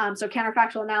 So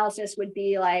counterfactual analysis would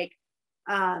be like,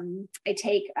 I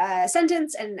take a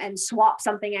sentence and swap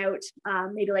something out,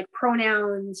 maybe like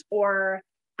pronouns or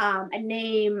a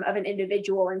name of an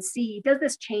individual, and see, does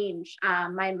this change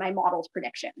my model's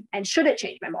prediction? And should it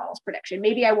change my model's prediction?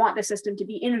 Maybe I want the system to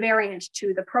be invariant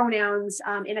to the pronouns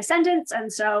in a sentence.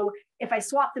 And so if I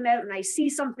swap them out and I see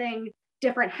something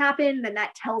different happen, then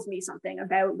that tells me something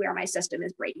about where my system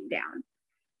is breaking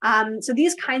down. So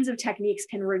these kinds of techniques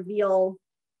can reveal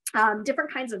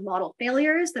different kinds of model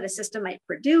failures that a system might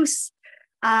produce,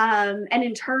 and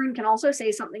in turn can also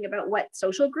say something about what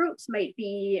social groups might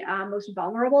be most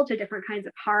vulnerable to different kinds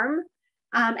of harm.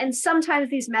 And sometimes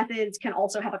these methods can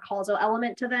also have a causal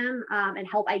element to them and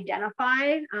help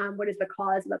identify what is the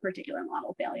cause of a particular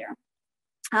model failure.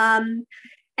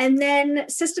 And then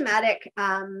systematic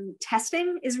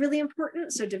testing is really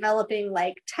important. So developing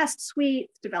like test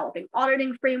suites, developing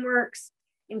auditing frameworks,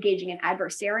 engaging in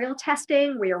adversarial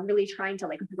testing, where you're really trying to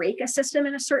like break a system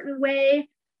in a certain way.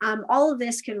 All of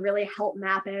this can really help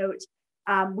map out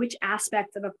which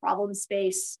aspects of a problem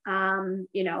space,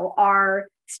 you know, are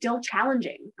still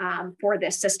challenging for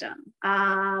this system.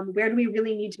 Where do we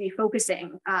really need to be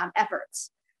focusing efforts?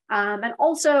 And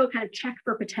also kind of check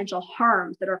for potential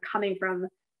harms that are coming from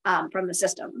the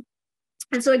system.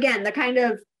 And so again, the kind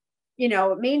of, you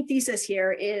know, main thesis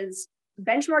here is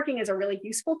benchmarking is a really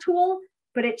useful tool,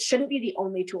 but it shouldn't be the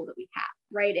only tool that we have,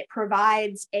 right? It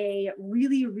provides a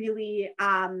really, really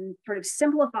sort of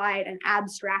simplified and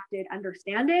abstracted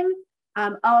understanding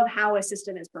of how a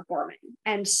system is performing.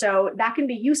 And so that can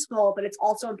be useful, but it's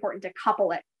also important to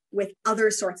couple it with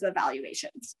other sorts of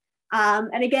evaluations.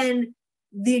 And again,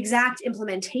 the exact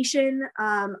implementation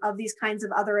of these kinds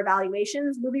of other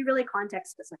evaluations will be really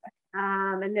context specific.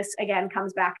 And this again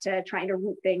comes back to trying to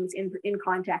root things in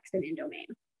context and in domain.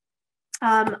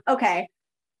 Okay.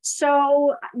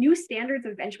 So new standards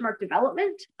of benchmark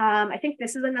development. I think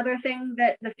this is another thing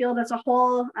that the field as a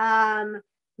whole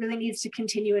really needs to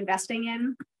continue investing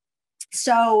in.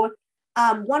 So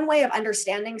one way of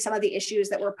understanding some of the issues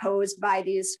that were posed by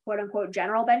these quote unquote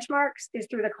general benchmarks is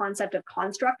through the concept of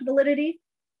construct validity.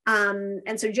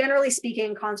 And so generally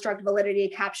speaking, construct validity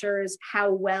captures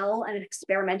how well an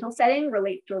experimental setting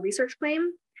relates to a research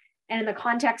claim. And in the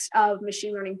context of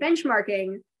machine learning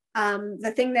benchmarking,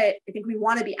 the thing that I think we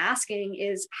want to be asking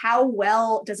is, how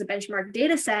well does a benchmark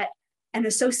data set and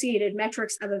associated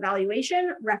metrics of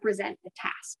evaluation represent the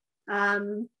task?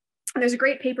 And there's a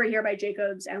great paper here by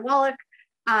Jacobs and Wallach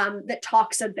that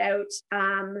talks about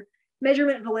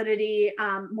measurement validity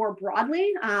more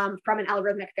broadly from an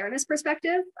algorithmic fairness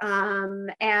perspective.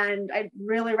 And I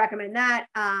really recommend that.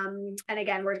 And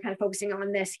again, we're kind of focusing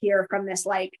on this here from this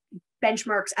like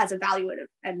benchmarks as evaluative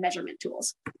and measurement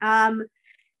tools.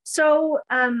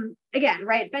 Again,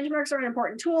 right, benchmarks are an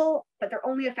important tool, but they're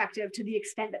only effective to the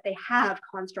extent that they have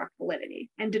construct validity.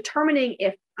 And determining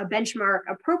if a benchmark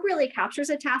appropriately captures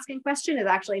a task in question is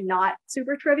actually not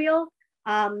super trivial.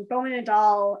 Bowman and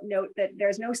Dahl note that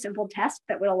there's no simple test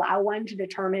that would allow one to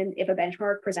determine if a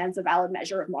benchmark presents a valid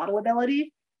measure of model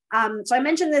ability. So I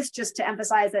mentioned this just to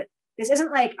emphasize that this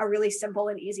isn't like a really simple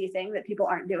and easy thing that people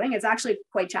aren't doing. It's actually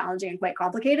quite challenging and quite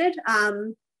complicated.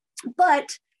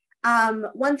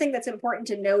 One thing that's important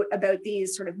to note about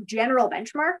these sort of general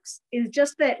benchmarks is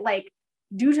just that, like,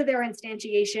 due to their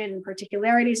instantiation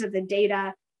particularities of the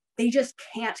data, they just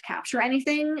can't capture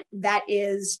anything that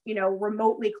is, you know,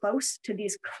 remotely close to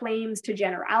these claims to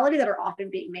generality that are often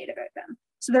being made about them.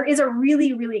 So there is a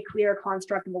really, really clear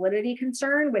construct validity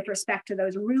concern with respect to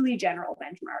those really general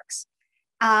benchmarks.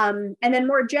 And then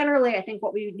more generally, I think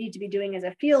what we need to be doing as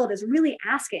a field is really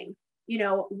asking, you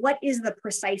know, what is the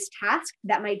precise task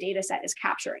that my data set is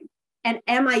capturing? And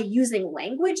am I using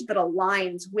language that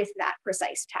aligns with that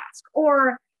precise task?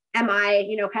 Or am I,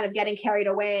 you know, kind of getting carried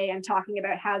away and talking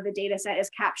about how the data set is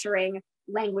capturing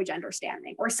language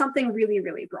understanding or something really,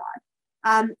 really broad?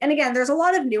 And again, there's a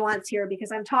lot of nuance here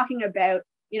because I'm talking about,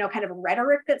 you know, kind of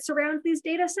rhetoric that surrounds these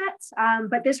data sets.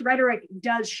 But this rhetoric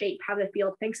does shape how the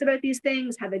field thinks about these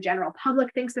things, how the general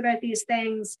public thinks about these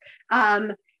things.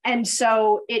 And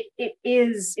so it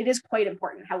is quite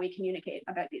important how we communicate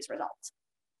about these results.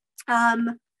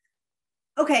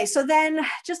 Okay, so then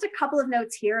just a couple of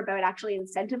notes here about actually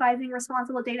incentivizing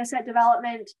responsible data set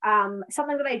development.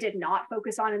 Something that I did not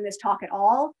focus on in this talk at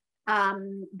all,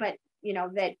 but you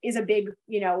know, that is a big,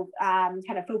 you know,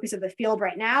 kind of focus of the field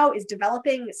right now is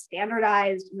developing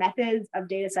standardized methods of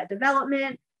data set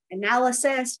development,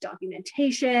 analysis,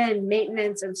 documentation,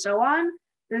 maintenance, and so on.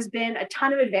 There's been a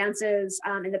ton of advances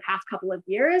in the past couple of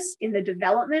years in the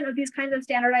development of these kinds of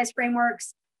standardized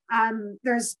frameworks.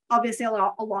 There's obviously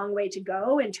a long way to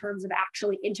go in terms of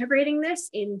actually integrating this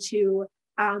into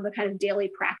the kind of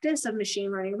daily practice of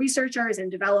machine learning researchers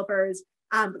and developers.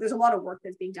 But there's a lot of work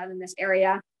that's being done in this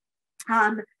area.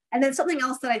 And then something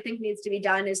else that I think needs to be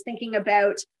done is thinking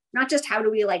about not just how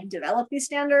do we like develop these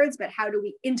standards, but how do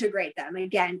we integrate them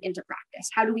again into practice?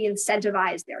 How do we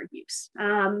incentivize their use?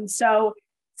 So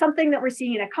something that we're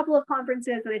seeing in a couple of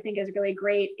conferences that I think is really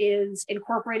great is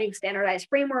incorporating standardized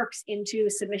frameworks into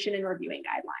submission and reviewing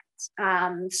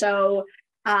guidelines.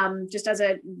 Just as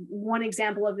one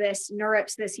example of this,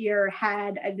 NeurIPS this year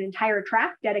had an entire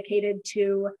track dedicated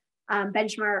to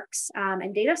benchmarks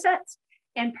and data sets.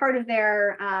 And part of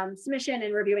their submission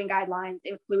and reviewing guidelines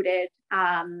included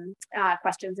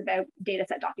questions about data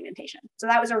set documentation. So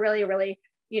that was a really, really,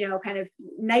 you know, kind of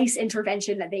nice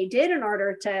intervention that they did in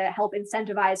order to help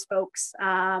incentivize folks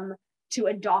to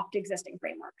adopt existing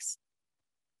frameworks.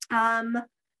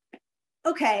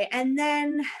 Okay, and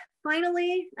then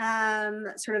finally,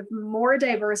 sort of more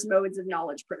diverse modes of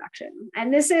knowledge production.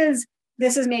 And this is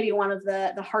maybe one of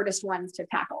the hardest ones to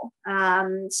tackle.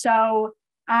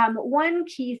 One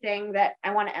key thing that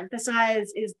I want to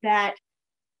emphasize is that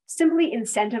simply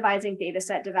incentivizing data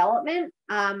set development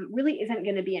really isn't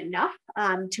going to be enough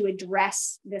to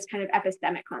address this kind of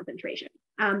epistemic concentration.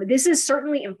 This is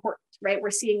certainly important, right? We're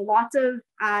seeing lots of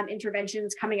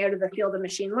interventions coming out of the field of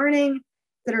machine learning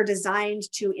that are designed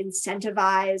to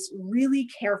incentivize really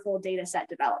careful data set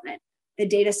development. The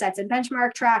data sets and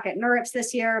benchmark track at NeurIPS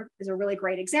this year is a really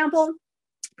great example.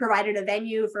 Provided a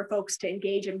venue for folks to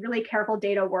engage in really careful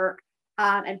data work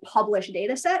and publish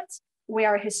data sets,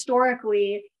 where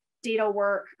historically data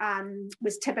work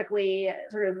was typically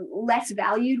sort of less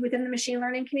valued within the machine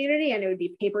learning community, and it would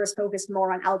be papers focused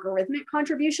more on algorithmic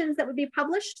contributions that would be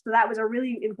published. So that was a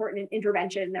really important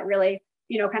intervention that really,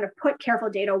 you know, kind of put careful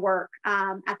data work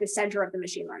at the center of the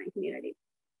machine learning community.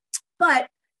 But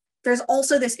there's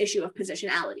also this issue of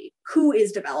positionality. Who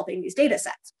is developing these data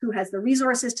sets? Who has the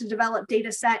resources to develop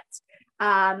data sets?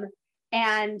 And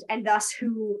thus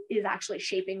who is actually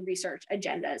shaping research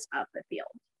agendas of the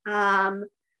field?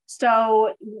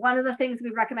 So one of the things we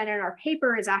recommend in our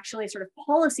paper is actually sort of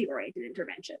policy-oriented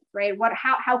interventions, right?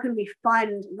 How can we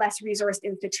fund less resourced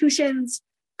institutions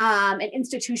and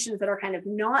institutions that are kind of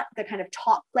not the kind of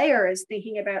top players,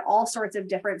 thinking about all sorts of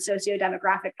different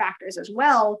socio-demographic factors as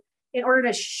well, in order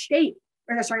to shift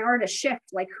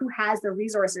like who has the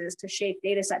resources to shape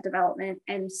data set development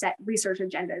and set research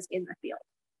agendas in the field.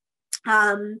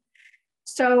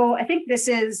 So I think this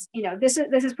is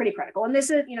pretty critical, and this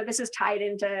is tied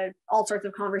into all sorts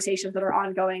of conversations that are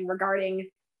ongoing regarding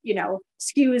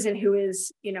skews and who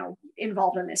is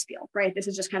involved in this field, right? This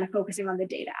is just kind of focusing on the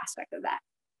data aspect of that.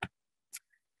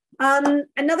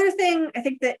 Another thing I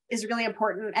think that is really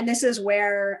important, and this is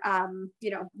where,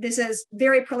 this is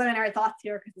very preliminary thoughts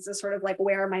here, because this is sort of like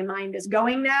where my mind is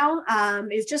going now,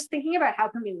 is just thinking about how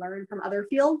can we learn from other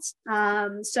fields.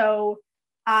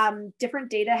 Different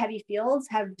data heavy fields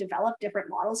have developed different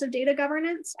models of data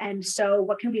governance. And so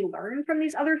what can we learn from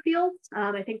these other fields?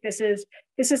 I think this is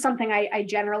something I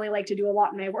generally like to do a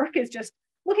lot in my work, is just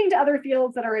looking to other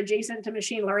fields that are adjacent to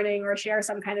machine learning or share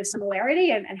some kind of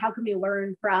similarity, and how can we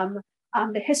learn from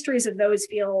the histories of those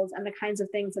fields and the kinds of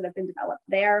things that have been developed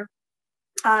there.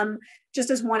 Just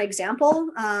as one example,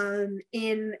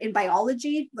 in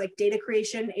biology, like data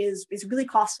creation is really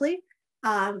costly,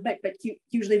 but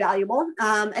hugely valuable.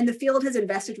 And the field has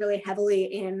invested really heavily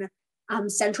in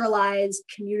centralized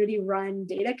community-run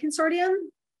data consortium.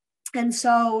 And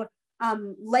so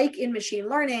like in machine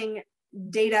learning,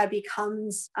 data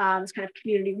becomes this kind of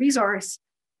community resource.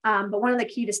 But one of the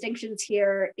key distinctions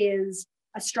here is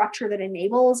a structure that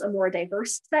enables a more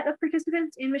diverse set of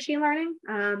participants in machine learning.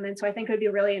 And so I think it would be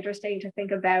really interesting to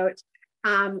think about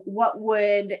what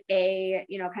would a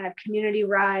kind of community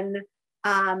run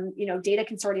data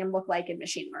consortium look like in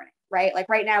machine learning, right? Like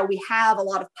right now we have a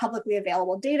lot of publicly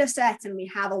available data sets, and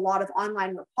we have a lot of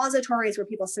online repositories where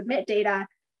people submit data.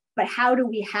 But how do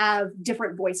we have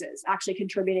different voices actually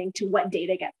contributing to what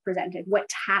data gets presented, what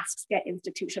tasks get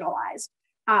institutionalized,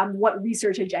 what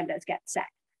research agendas get set?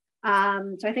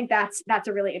 So I think that's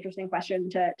a really interesting question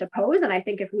to pose. And I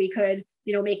think if we could,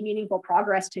 make meaningful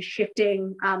progress to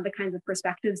shifting the kinds of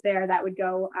perspectives there, that would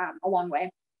go a long way.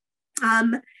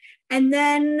 And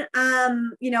then,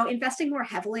 investing more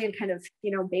heavily in kind of,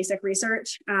 basic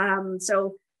research.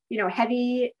 So,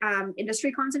 heavy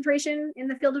industry concentration in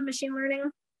the field of machine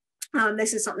learning.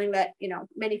 This is something that,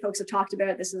 many folks have talked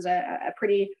about. This is a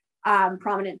pretty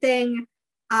prominent thing.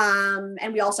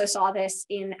 And we also saw this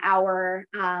in our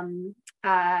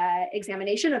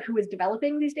examination of who is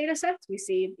developing these data sets. We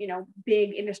see,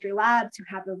 big industry labs who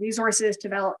have the resources to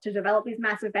develop these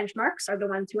massive benchmarks are the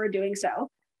ones who are doing so.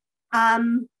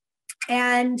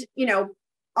 And,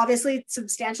 obviously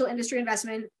substantial industry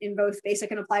investment in both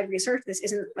basic and applied research. This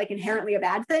isn't like inherently a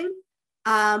bad thing.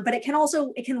 But it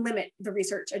can limit the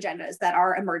research agendas that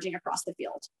are emerging across the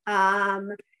field.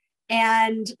 I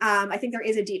think there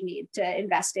is a deep need to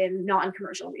invest in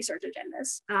non-commercial research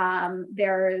agendas.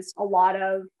 There's a lot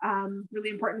of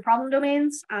really important problem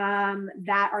domains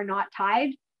that are not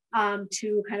tied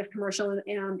to kind of commercial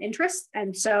interests.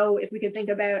 And so if we could think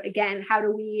about, again, how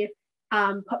do we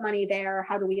put money there?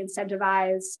 How do we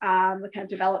incentivize the kind of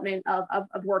development of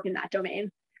work in that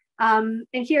domain? And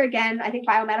here again, I think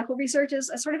biomedical research is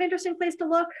a sort of interesting place to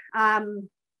look,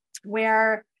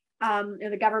 where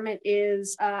the government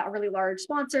is a really large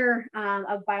sponsor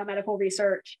of biomedical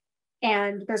research.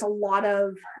 And there's a lot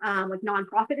of like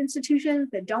nonprofit institutions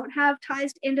that don't have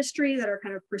ties to industry that are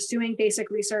kind of pursuing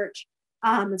basic research.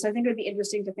 And so I think it would be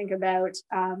interesting to think about,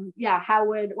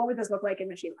 what would this look like in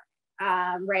machine learning?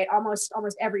 Right, almost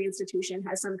every institution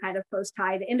has some kind of close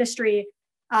tie to industry.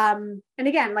 And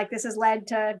again, like this has led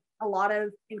to a lot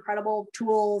of incredible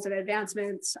tools and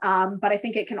advancements, but I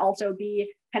think it can also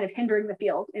be kind of hindering the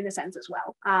field in a sense as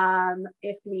well,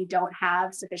 if we don't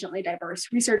have sufficiently diverse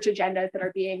research agendas that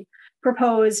are being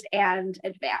proposed and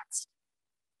advanced.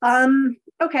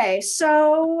 Okay,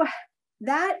 so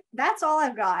that's all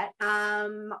I've got.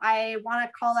 I want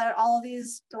to call out all of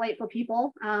these delightful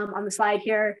people on the slide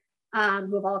here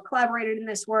who have all collaborated in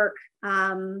this work,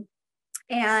 and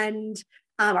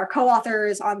our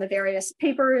co-authors on the various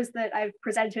papers that I've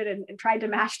presented and tried to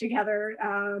mash together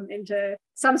into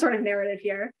some sort of narrative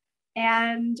here.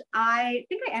 And I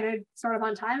think I ended sort of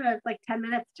on time. I have like 10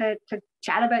 minutes to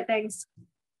chat about things.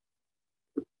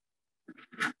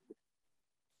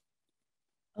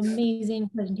 Amazing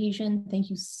presentation. Thank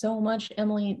you so much,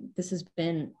 Emily. This has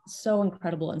been so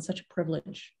incredible and such a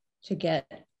privilege to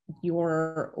get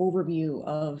your overview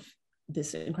of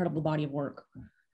this incredible body of work.